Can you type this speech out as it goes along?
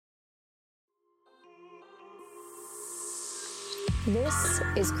This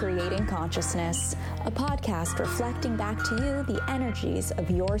is Creating Consciousness, a podcast reflecting back to you the energies of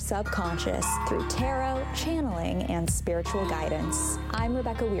your subconscious through tarot, channeling, and spiritual guidance. I'm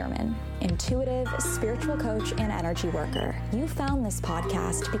Rebecca Weirman, intuitive, spiritual coach, and energy worker. You found this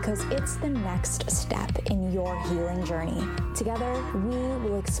podcast because it's the next step in your healing journey. Together, we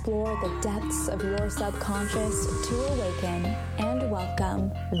will explore the depths of your subconscious to awaken and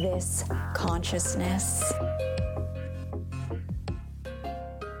welcome this consciousness.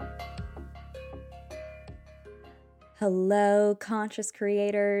 Hello, conscious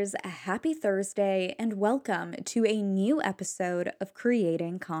creators. Happy Thursday and welcome to a new episode of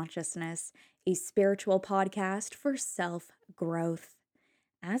Creating Consciousness, a spiritual podcast for self-growth.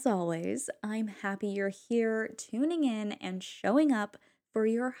 As always, I'm happy you're here tuning in and showing up for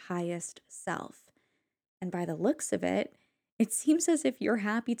your highest self. And by the looks of it, it seems as if you're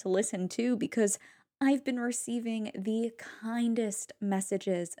happy to listen too, because I've been receiving the kindest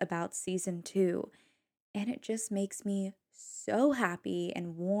messages about season 2. And it just makes me so happy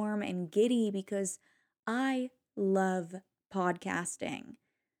and warm and giddy because I love podcasting.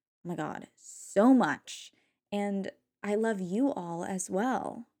 Oh my God, so much. And I love you all as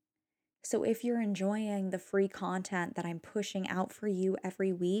well. So if you're enjoying the free content that I'm pushing out for you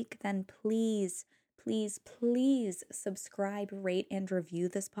every week, then please, please, please subscribe, rate, and review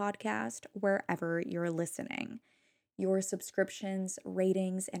this podcast wherever you're listening. Your subscriptions,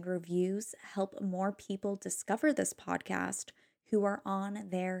 ratings, and reviews help more people discover this podcast who are on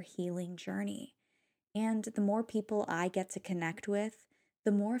their healing journey. And the more people I get to connect with,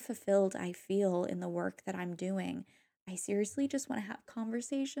 the more fulfilled I feel in the work that I'm doing. I seriously just want to have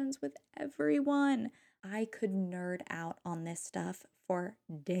conversations with everyone. I could nerd out on this stuff for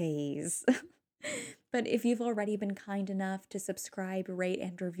days. But if you've already been kind enough to subscribe, rate,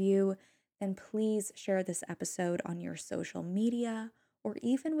 and review, then please share this episode on your social media or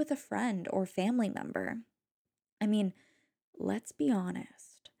even with a friend or family member. I mean, let's be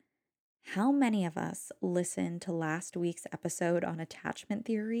honest. How many of us listened to last week's episode on attachment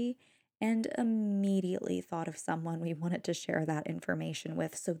theory and immediately thought of someone we wanted to share that information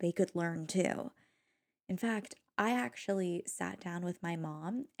with so they could learn too? In fact, I actually sat down with my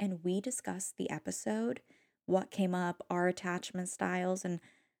mom and we discussed the episode, what came up, our attachment styles, and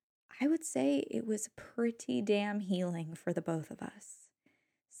I would say it was pretty damn healing for the both of us.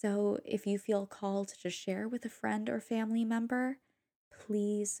 So if you feel called to share with a friend or family member,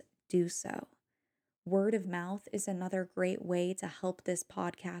 please do so. Word of mouth is another great way to help this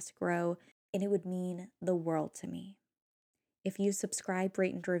podcast grow, and it would mean the world to me. If you subscribe,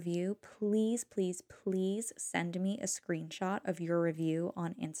 rate, and review, please, please, please send me a screenshot of your review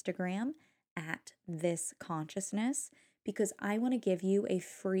on Instagram at This Consciousness, because I want to give you a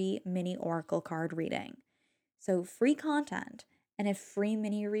free mini oracle card reading. So free content and a free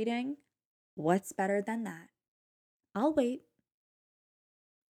mini reading, what's better than that? I'll wait.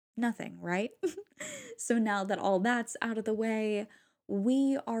 Nothing, right? So now that all that's out of the way,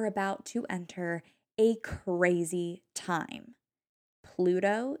 we are about to enter a crazy time.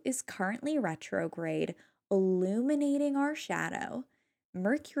 Pluto is currently retrograde, illuminating our shadow.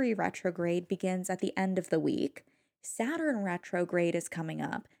 Mercury retrograde begins at the end of the week. Saturn retrograde is coming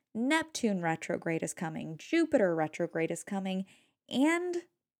up. Neptune retrograde is coming. Jupiter retrograde is coming. And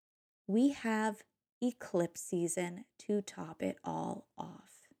we have eclipse season to top it all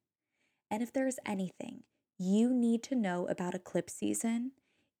off. And if there's anything you need to know about eclipse season,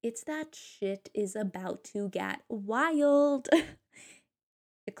 it's that shit is about to get wild.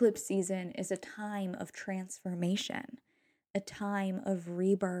 Eclipse season is a time of transformation, a time of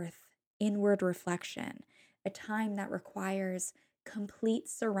rebirth, inward reflection, a time that requires complete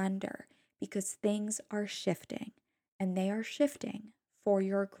surrender because things are shifting, and they are shifting for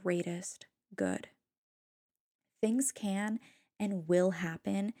your greatest good. Things can and will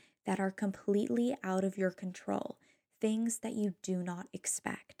happen that are completely out of your control, things that you do not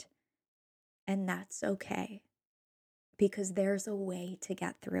expect. And that's okay, because there's a way to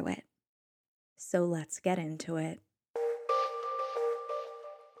get through it. So let's get into it.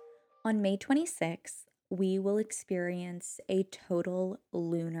 On May 26th, we will experience a total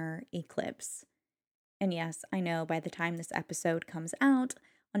lunar eclipse. And yes, I know by the time this episode comes out,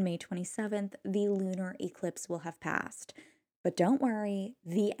 on May 27th, the lunar eclipse will have passed. But don't worry,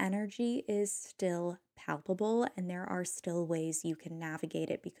 the energy is still palpable and there are still ways you can navigate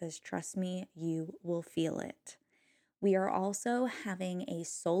it because trust me, you will feel it. We are also having a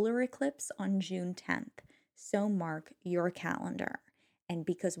solar eclipse on June 10th, so mark your calendar. And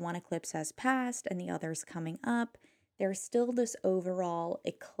because one eclipse has passed and the other's coming up, there's still this overall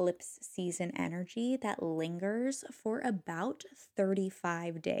eclipse season energy that lingers for about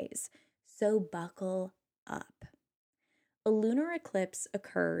 35 days. So buckle up. A lunar eclipse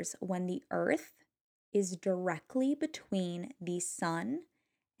occurs when the Earth is directly between the sun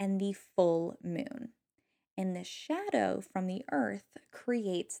and the full moon. And the shadow from the Earth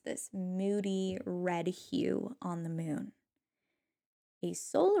creates this moody red hue on the moon. A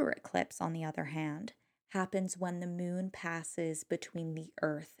solar eclipse, on the other hand, happens when the moon passes between the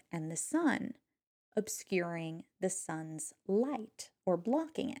Earth and the sun, obscuring the sun's light or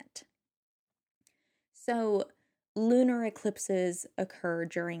blocking it. So, lunar eclipses occur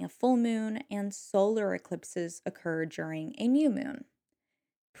during a full moon, and solar eclipses occur during a new moon.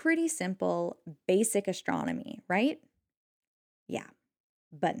 Pretty simple, basic astronomy, right? Yeah,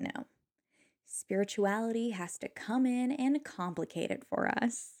 but no. Spirituality has to come in and complicate it for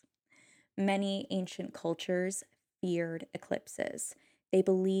us. Many ancient cultures feared eclipses. They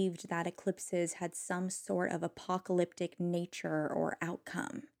believed that eclipses had some sort of apocalyptic nature or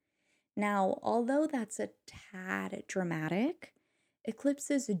outcome. Now, although that's a tad dramatic,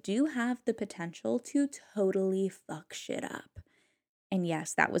 eclipses do have the potential to totally fuck shit up. And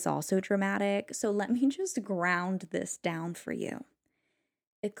yes, that was also dramatic, so let me just ground this down for you.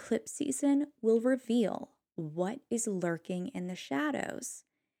 Eclipse season will reveal what is lurking in the shadows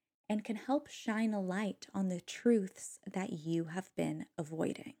and can help shine a light on the truths that you have been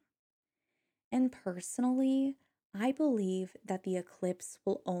avoiding. And personally, I believe that the eclipse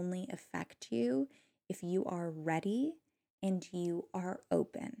will only affect you if you are ready and you are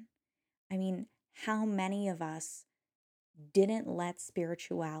open. I mean, how many of us didn't let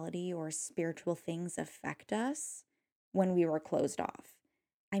spirituality or spiritual things affect us when we were closed off?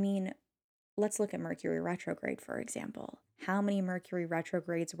 I mean, let's look at Mercury retrograde, for example. How many Mercury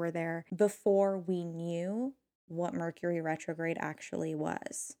retrogrades were there before we knew what Mercury retrograde actually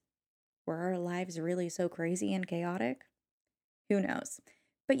was? Were our lives really so crazy and chaotic? Who knows?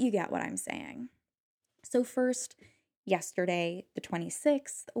 But you get what I'm saying. So, first, yesterday, the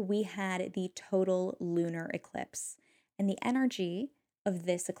 26th, we had the total lunar eclipse, and the energy of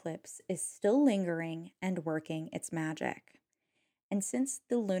this eclipse is still lingering and working its magic. And since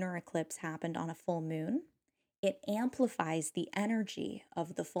the lunar eclipse happened on a full moon, it amplifies the energy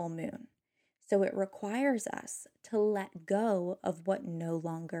of the full moon. So it requires us to let go of what no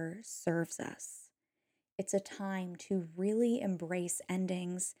longer serves us. It's a time to really embrace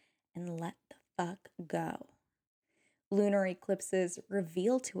endings and let the fuck go. Lunar eclipses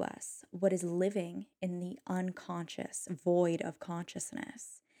reveal to us what is living in the unconscious void of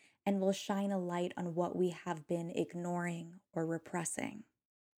consciousness and will shine a light on what we have been ignoring or repressing.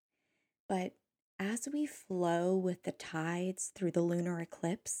 But as we flow with the tides through the lunar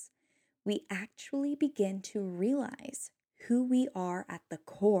eclipse, we actually begin to realize who we are at the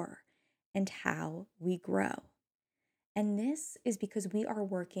core and how we grow. And this is because we are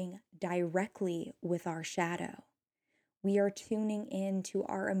working directly with our shadow. We are tuning in to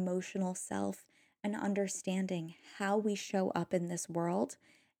our emotional self and understanding how we show up in this world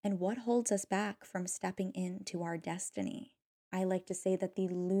and what holds us back from stepping into our destiny. I like to say that the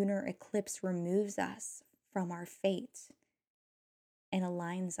lunar eclipse removes us from our fate and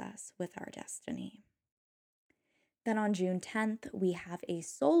aligns us with our destiny. Then on June 10th, we have a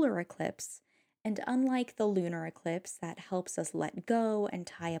solar eclipse, and unlike the lunar eclipse that helps us let go and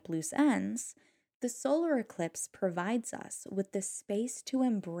tie up loose ends, the solar eclipse provides us with the space to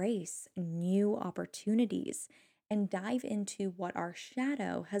embrace new opportunities and dive into what our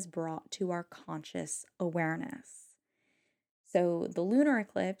shadow has brought to our conscious awareness. So, the lunar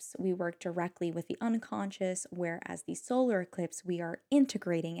eclipse, we work directly with the unconscious, whereas the solar eclipse, we are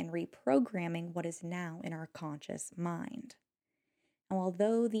integrating and reprogramming what is now in our conscious mind. And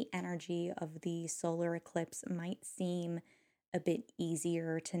although the energy of the solar eclipse might seem a bit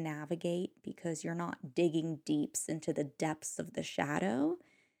easier to navigate because you're not digging deeps into the depths of the shadow,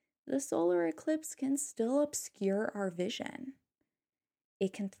 the solar eclipse can still obscure our vision.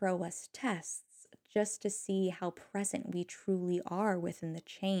 It can throw us tests just to see how present we truly are within the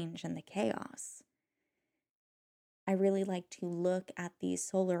change and the chaos. I really like to look at the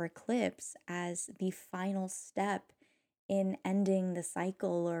solar eclipse as the final step in ending the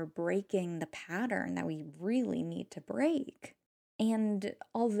cycle or breaking the pattern that we really need to break. And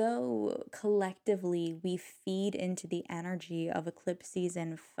although collectively we feed into the energy of eclipse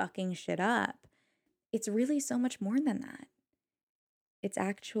season fucking shit up, it's really so much more than that. It's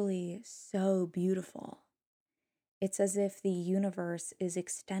actually so beautiful. It's as if the universe is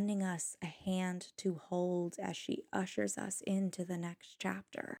extending us a hand to hold as she ushers us into the next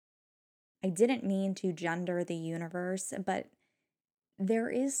chapter. I didn't mean to gender the universe, but there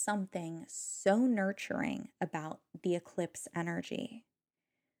is something so nurturing about the eclipse energy.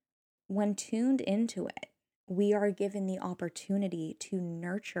 When tuned into it, we are given the opportunity to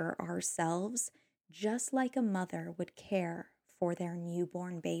nurture ourselves just like a mother would care for their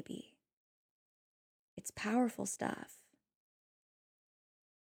newborn baby. It's powerful stuff.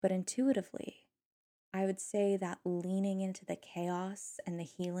 But intuitively, I would say that leaning into the chaos and the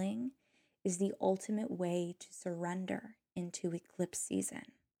healing is the ultimate way to surrender into eclipse season.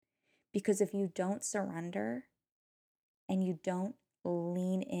 Because if you don't surrender and you don't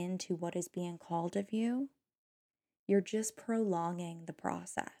lean into what is being called of you, you're just prolonging the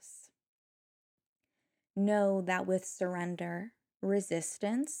process. Know that with surrender,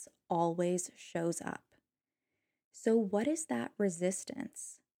 resistance always shows up. So, what is that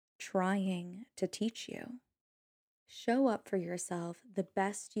resistance trying to teach you? Show up for yourself the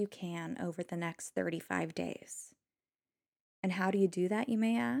best you can over the next 35 days. And how do you do that, you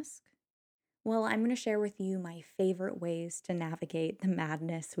may ask? Well, I'm going to share with you my favorite ways to navigate the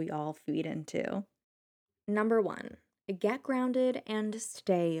madness we all feed into. Number one, get grounded and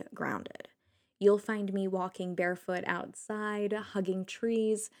stay grounded. You'll find me walking barefoot outside, hugging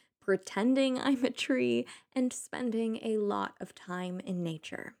trees, pretending I'm a tree, and spending a lot of time in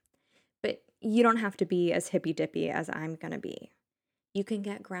nature. But you don't have to be as hippy dippy as I'm going to be. You can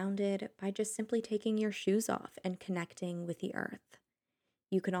get grounded by just simply taking your shoes off and connecting with the earth.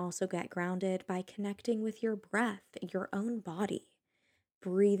 You can also get grounded by connecting with your breath, your own body,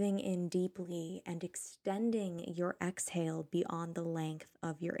 breathing in deeply and extending your exhale beyond the length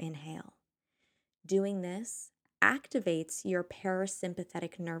of your inhale. Doing this activates your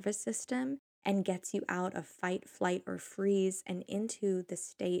parasympathetic nervous system and gets you out of fight, flight, or freeze and into the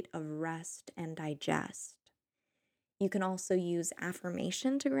state of rest and digest. You can also use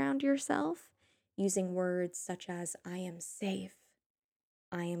affirmation to ground yourself, using words such as I am safe,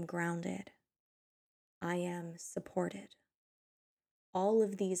 I am grounded, I am supported. All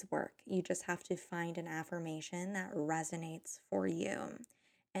of these work. You just have to find an affirmation that resonates for you.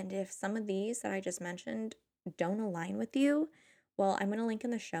 And if some of these that I just mentioned don't align with you, well, I'm going to link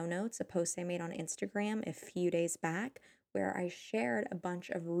in the show notes a post I made on Instagram a few days back where I shared a bunch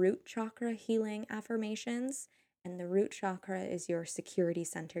of root chakra healing affirmations. And the root chakra is your security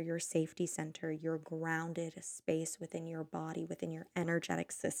center, your safety center, your grounded space within your body, within your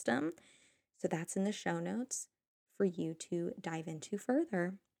energetic system. So that's in the show notes for you to dive into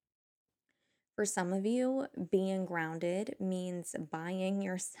further. For some of you, being grounded means buying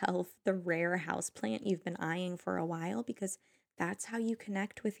yourself the rare houseplant you've been eyeing for a while because that's how you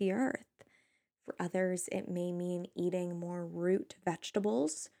connect with the earth. For others, it may mean eating more root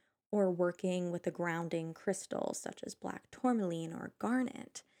vegetables or working with a grounding crystal such as black tourmaline or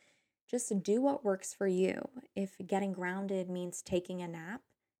garnet. Just do what works for you. If getting grounded means taking a nap,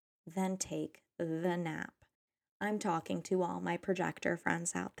 then take the nap. I'm talking to all my projector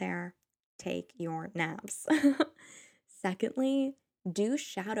friends out there. Take your naps. Secondly, do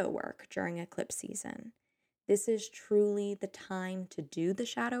shadow work during eclipse season. This is truly the time to do the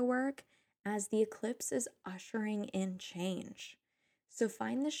shadow work as the eclipse is ushering in change. So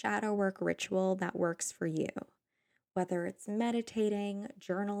find the shadow work ritual that works for you, whether it's meditating,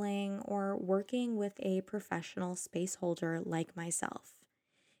 journaling, or working with a professional space holder like myself.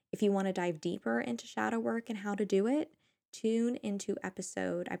 If you want to dive deeper into shadow work and how to do it, tune into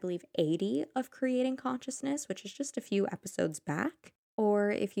episode, I believe, 80 of Creating Consciousness, which is just a few episodes back.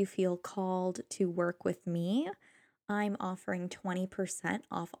 Or if you feel called to work with me, I'm offering 20%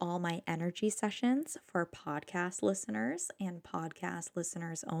 off all my energy sessions for podcast listeners and podcast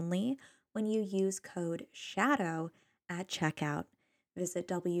listeners only when you use code SHADOW at checkout. Visit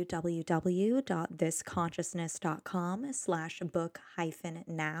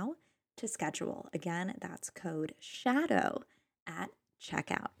www.thisconsciousness.com/book-now to schedule. Again, that's code SHADOW at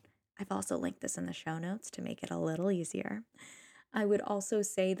checkout. I've also linked this in the show notes to make it a little easier. I would also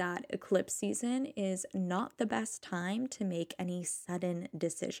say that eclipse season is not the best time to make any sudden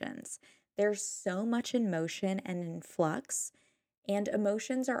decisions. There's so much in motion and in flux, and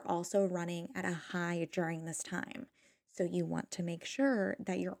emotions are also running at a high during this time. So you want to make sure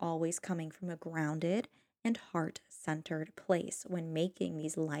that you're always coming from a grounded and heart-centered place when making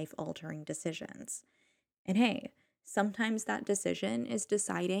these life-altering decisions. And hey, sometimes that decision is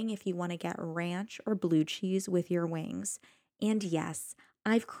deciding if you want to get ranch or blue cheese with your wings. And yes,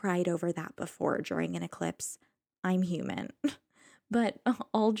 I've cried over that before during an eclipse. I'm human. But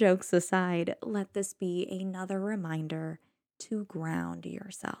all jokes aside, let this be another reminder to ground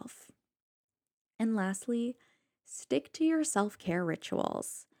yourself. And lastly, stick to your self-care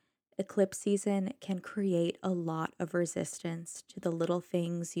rituals. Eclipse season can create a lot of resistance to the little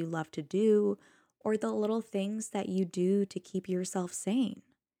things you love to do or the little things that you do to keep yourself sane.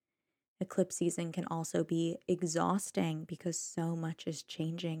 Eclipse season can also be exhausting because so much is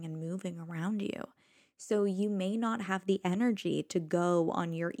changing and moving around you. So you may not have the energy to go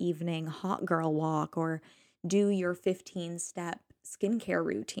on your evening hot girl walk or do your 15-step skincare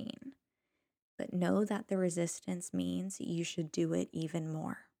routine. But know that the resistance means you should do it even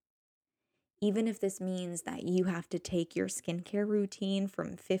more. Even if this means that you have to take your skincare routine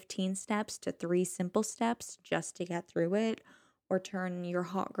from 15 steps to 3 simple steps just to get through it, or turn your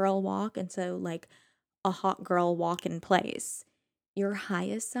hot girl walk into like a hot girl walk in place, your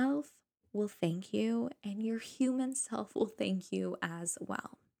highest self will thank you and your human self will thank you as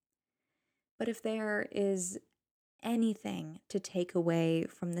well. But if there is anything to take away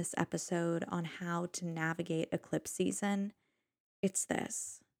from this episode on how to navigate eclipse season, it's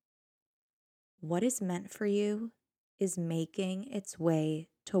this. What is meant for you is making its way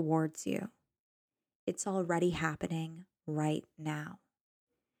towards you. It's already happening right now.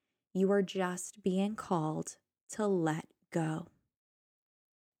 You are just being called to let go,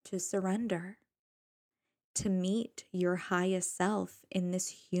 to surrender, to meet your highest self in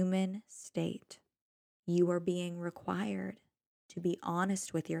this human state. You are being required to be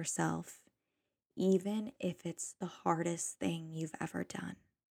honest with yourself, even if it's the hardest thing you've ever done.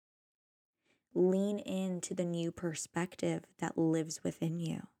 Lean into the new perspective that lives within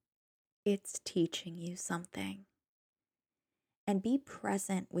you. It's teaching you something. And be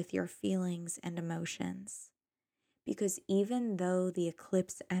present with your feelings and emotions, because even though the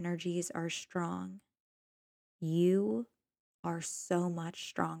eclipse energies are strong, you are so much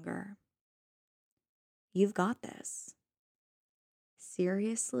stronger. You've got this.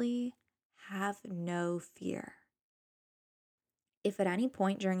 Seriously, have no fear. If at any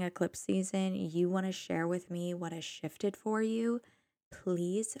point during eclipse season you want to share with me what has shifted for you,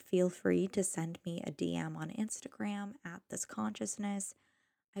 please feel free to send me a DM on Instagram at This Consciousness.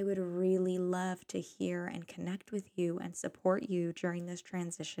 I would really love to hear and connect with you and support you during this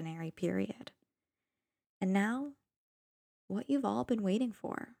transitionary period. And now, what you've all been waiting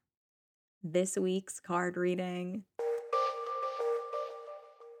for. This week's card reading.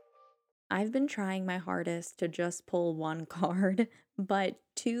 I've been trying my hardest to just pull one card, but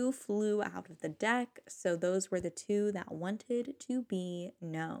two flew out of the deck, so those were the two that wanted to be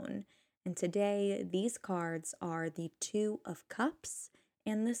known. And today, these cards are the Two of Cups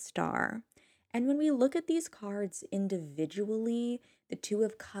and the Star. And when we look at these cards individually, the Two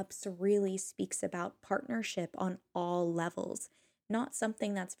of Cups really speaks about partnership on all levels. Not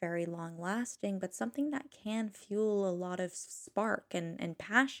something that's very long lasting, but something that can fuel a lot of spark and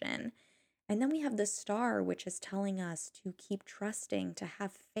passion. And then we have the Star, which is telling us to keep trusting, to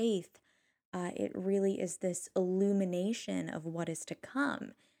have faith. It really is this illumination of what is to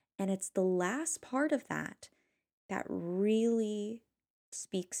come. And it's the last part of that that really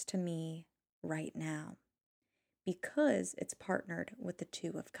speaks to me right now, because it's partnered with the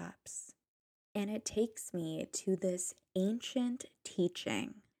Two of Cups. And it takes me to this ancient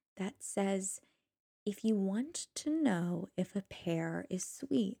teaching that says, if you want to know if a pear is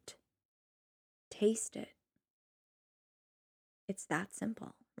sweet, taste it. It's that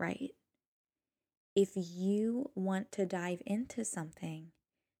simple, right? If you want to dive into something,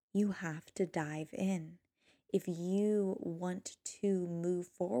 you have to dive in. If you want to move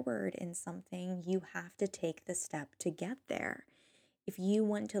forward in something, you have to take the step to get there. If you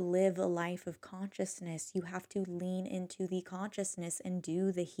want to live a life of consciousness, you have to lean into the consciousness and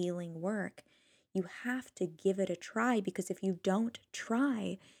do the healing work. You have to give it a try, because if you don't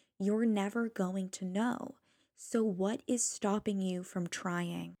try, you're never going to know. So what is stopping you from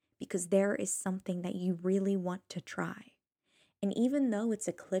trying? Because there is something that you really want to try. And even though it's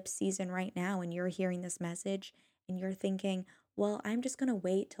eclipse season right now and you're hearing this message and you're thinking, well, I'm just going to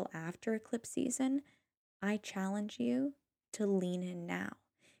wait till after eclipse season, I challenge you to lean in now,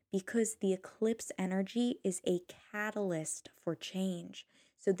 because the eclipse energy is a catalyst for change.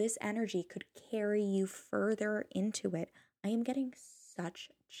 So this energy could carry you further into it. I am getting such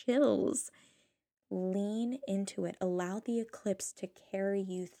chills. Lean into it. Allow the eclipse to carry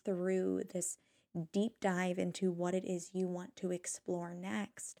you through this deep dive into what it is you want to explore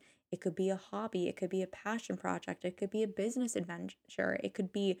next. It could be a hobby, it could be a passion project, it could be a business adventure, it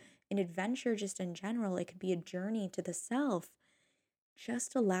could be an adventure just in general, it could be a journey to the self.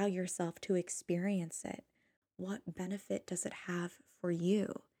 Just allow yourself to experience it. What benefit does it have for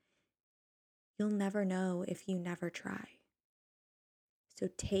you? You'll never know if you never try. So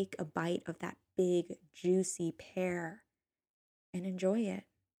take a bite of that big, juicy pear and enjoy it.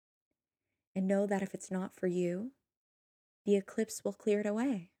 And know that if it's not for you, the eclipse will clear it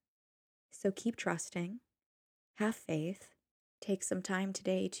away. So keep trusting, have faith, take some time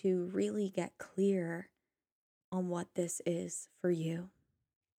today to really get clear on what this is for you.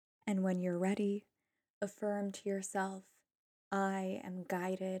 And when you're ready, affirm to yourself, I am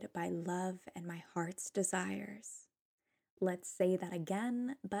guided by love and my heart's desires. Let's say that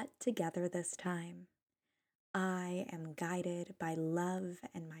again, but together this time. I am guided by love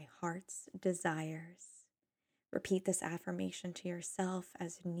and my heart's desires. Repeat this affirmation to yourself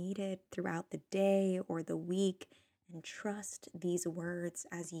as needed throughout the day or the week, and trust these words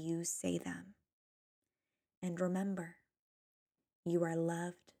as you say them. And remember, you are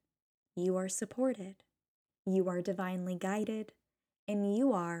loved, you are supported, you are divinely guided, and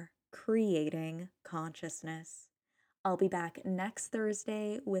you are creating consciousness. I'll be back next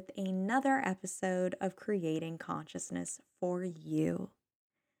Thursday with another episode of Creating Consciousness for you.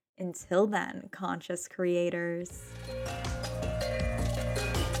 Until then, conscious creators.